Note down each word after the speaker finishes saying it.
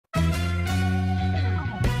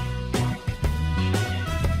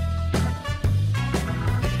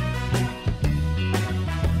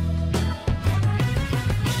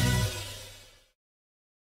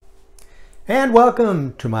And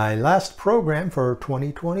welcome to my last program for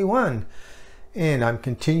 2021. And I'm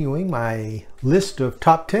continuing my list of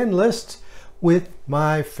top 10 lists with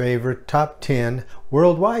my favorite top 10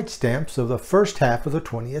 worldwide stamps of the first half of the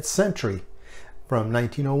 20th century, from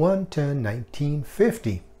 1901 to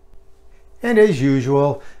 1950. And as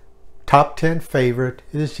usual, top 10 favorite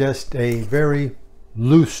is just a very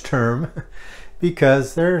loose term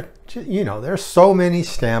because there's so many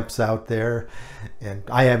stamps out there, and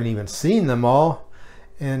I haven't even seen them all.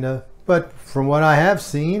 But from what I have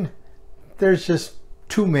seen, there's just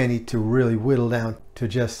too many to really whittle down to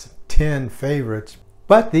just 10 favorites.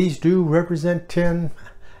 But these do represent 10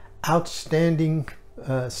 outstanding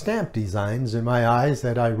stamp designs in my eyes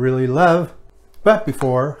that I really love. But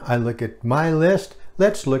before I look at my list,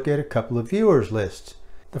 let's look at a couple of viewers' lists.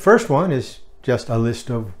 The first one is just a list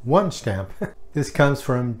of one stamp. This comes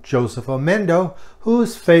from Joseph Amendo,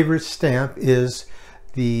 whose favorite stamp is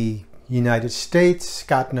the United States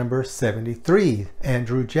Scott number 73,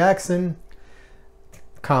 Andrew Jackson,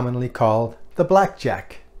 commonly called the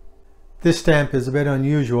Blackjack. This stamp is a bit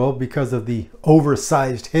unusual because of the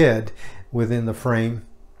oversized head within the frame.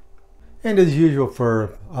 And as usual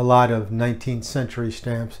for a lot of 19th century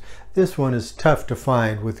stamps, this one is tough to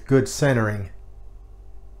find with good centering.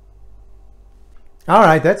 All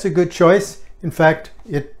right, that's a good choice. In fact,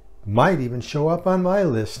 it might even show up on my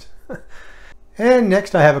list. And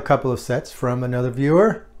next I have a couple of sets from another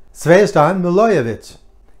viewer, Zvezdan Milojevic.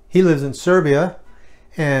 He lives in Serbia,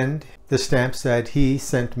 and the stamps that he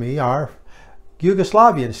sent me are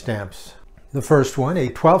Yugoslavian stamps. The first one, a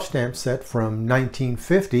 12 stamp set from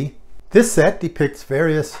 1950. This set depicts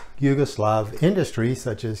various Yugoslav industries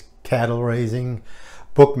such as cattle raising,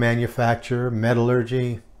 book manufacture,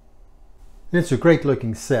 metallurgy. And it's a great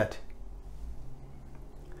looking set.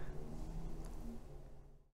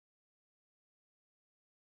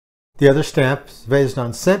 The other stamp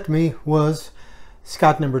Zvezdan sent me was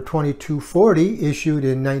Scott number 2240, issued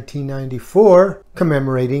in 1994,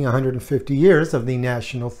 commemorating 150 years of the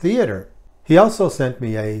National Theater. He also sent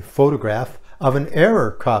me a photograph of an error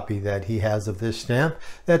copy that he has of this stamp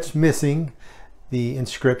that's missing the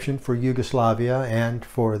inscription for Yugoslavia and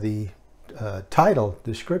for the title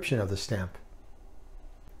description of the stamp.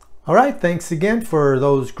 All right, thanks again for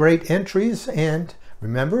those great entries, and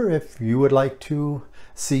remember, if you would like to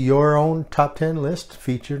see your own top 10 list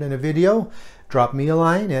featured in a video, drop me a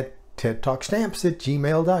line at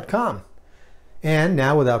tedtalkstamps@gmail.com. And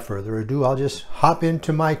now, without further ado, I'll just hop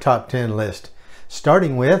into my top 10 list,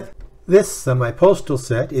 starting with this semi-postal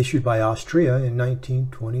set issued by Austria in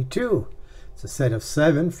 1922. It's a set of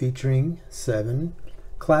 7 featuring 7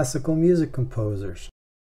 classical music composers.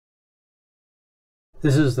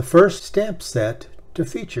 This is the first stamp set to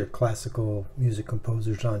feature classical music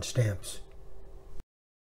composers on stamps.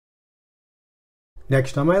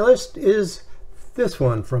 Next on my list is this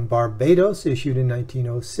one from Barbados, issued in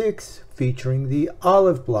 1906, featuring the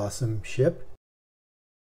Olive Blossom ship.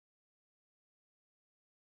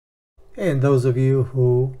 And those of you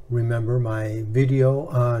who remember my video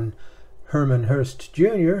on Herman Hurst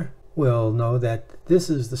Jr. will know that this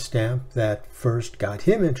is the stamp that first got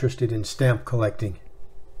him interested in stamp collecting.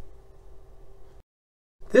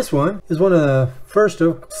 This one is one of the first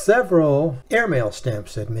of several airmail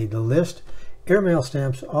stamps that made the list. Airmail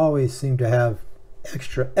stamps always seem to have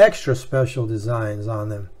extra special designs on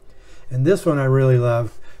them. And this one I really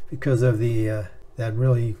love because of the that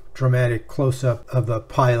really dramatic close-up of the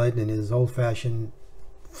pilot in his old-fashioned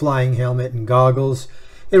flying helmet and goggles.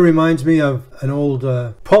 It reminds me of an old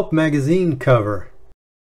pulp magazine cover.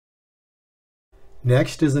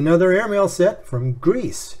 Next is another airmail set from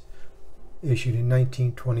Greece, issued in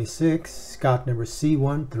 1926, Scott number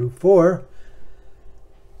C1 through 4.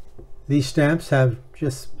 These stamps have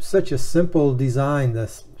just such a simple design, the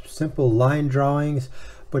simple line drawings,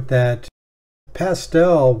 but that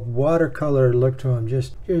pastel watercolor look to them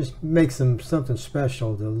just makes them something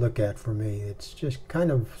special to look at for me. It's just kind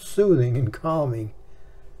of soothing and calming.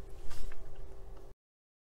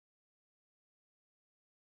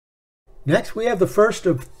 Next we have the first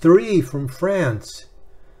of 3 from France,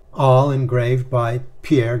 all engraved by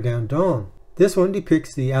Pierre Gandon. This one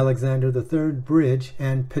depicts the Alexander III Bridge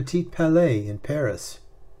and Petit Palais in Paris.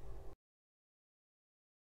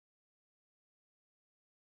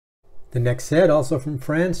 The next set, also from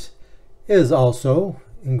France, is also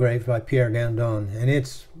engraved by Pierre Gandon, and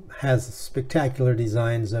it has spectacular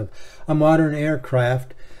designs of a modern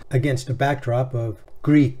aircraft against a backdrop of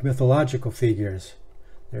Greek mythological figures.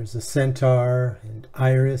 There's a centaur and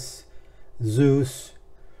Iris, Zeus,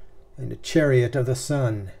 and a chariot of the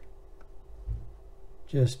sun.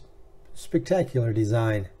 Just spectacular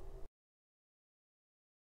design.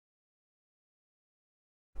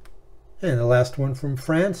 And the last one from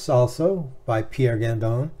France, also by Pierre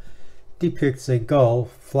Gandon, depicts a gull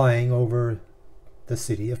flying over the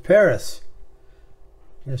city of Paris.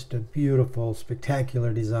 Just a beautiful,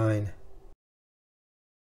 spectacular design.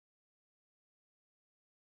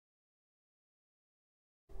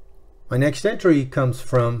 My next entry comes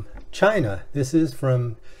from China. This is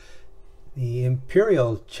from the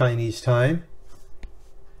Imperial Chinese time.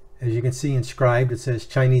 As you can see inscribed, it says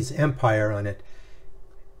Chinese Empire on it.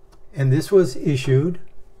 And this was issued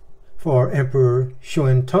for Emperor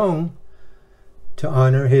Xuantong to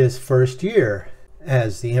honor his first year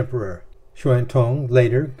as the emperor. Xuantong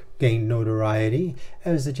later gained notoriety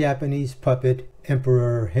as the Japanese puppet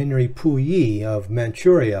Emperor Henry Puyi of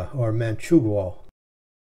Manchuria, or Manchukuo.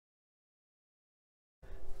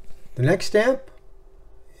 The next stamp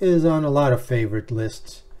is on a lot of favorite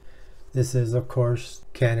lists. This is, of course,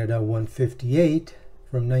 Canada 158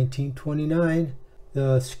 from 1929,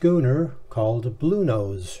 the schooner called Blue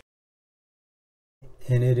Nose.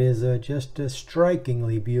 And it is just a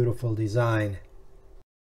strikingly beautiful design.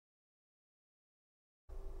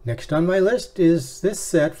 Next on my list is this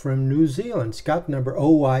set from New Zealand, Scott number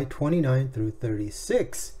OY 29 through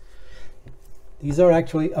 36. These are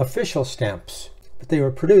actually official stamps, but they were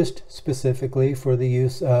produced specifically for the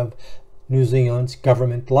use of New Zealand's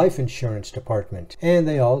government life insurance department, and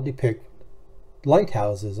they all depict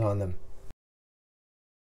lighthouses on them.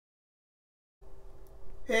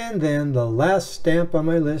 And then the last stamp on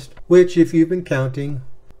my list, which if you've been counting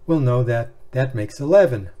will know that makes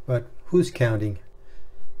 11, but who's counting?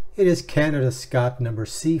 It is Canada Scott number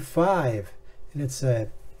C5, and it's a,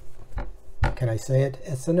 can I say it?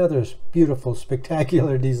 It's another beautiful,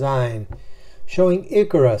 spectacular design showing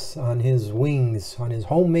Icarus on his wings, on his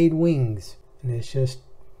homemade wings. And it's just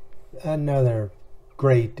another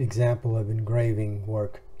great example of engraving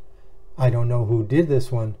work. I don't know who did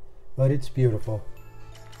this one, but it's beautiful.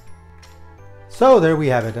 So there we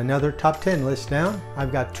have it, another top 10 list down.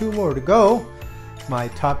 I've got 2 more to go. My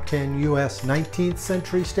top 10 US 19th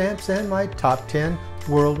century stamps and my top 10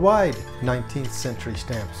 worldwide 19th century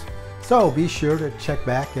stamps. So be sure to check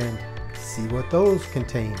back and see what those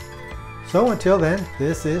contain. So until then,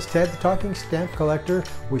 this is Ted the Talking Stamp Collector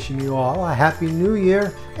wishing you all a Happy New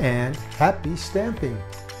Year and happy stamping.